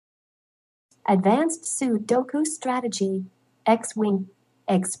Advanced Sudoku Strategy. X-Wing.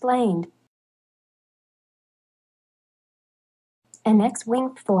 Explained. An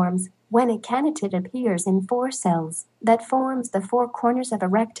X-wing forms when a candidate appears in 4 cells that forms the 4 corners of a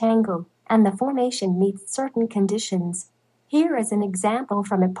rectangle, and the formation meets certain conditions. Here is an example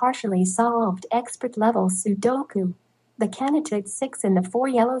from a partially solved expert-level Sudoku. The candidate 6 in the 4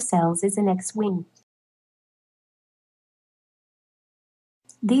 yellow cells is an X-wing.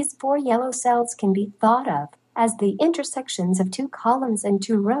 These 4 yellow cells can be thought of as the intersections of 2 columns and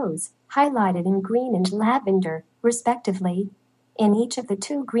 2 rows, highlighted in green and lavender, respectively. In each of the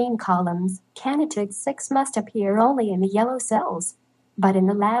 2 green columns, candidate 6 must appear only in the yellow cells, but in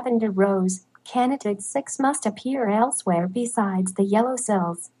the lavender rows, candidate 6 must appear elsewhere besides the yellow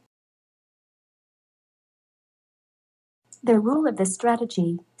cells. The rule of the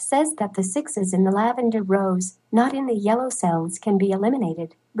strategy says that the 6s in the lavender rows, not in the yellow cells, can be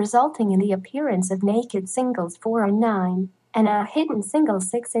eliminated, resulting in the appearance of naked singles 4 and 9, and a hidden single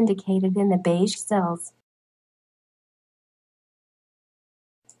 6 indicated in the beige cells.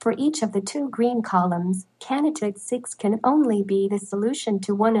 For each of the 2 green columns, candidate 6 can only be the solution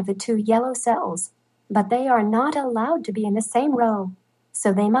to one of the 2 yellow cells, but they are not allowed to be in the same row,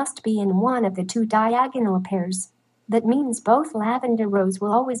 so they must be in one of the 2 diagonal pairs. That means both lavender rows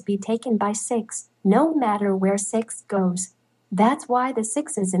will always be taken by 6, no matter where 6 goes. That's why the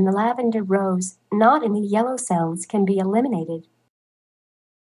 6s in the lavender rows, not in the yellow cells, can be eliminated.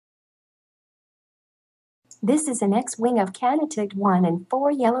 This is an X-wing of candidate 1 and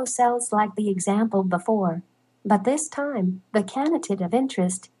 4 yellow cells like the example before. But this time, the candidate of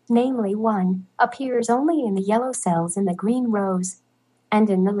interest, namely 1, appears only in the yellow cells in the green rows. And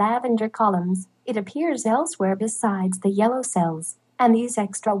in the lavender columns, it appears elsewhere besides the yellow cells, and these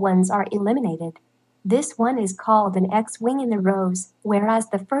extra ones are eliminated. This one is called an X-wing in the rows, whereas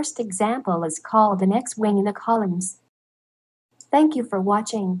the first example is called an X-wing in the columns. Thank you for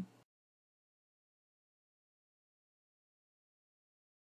watching.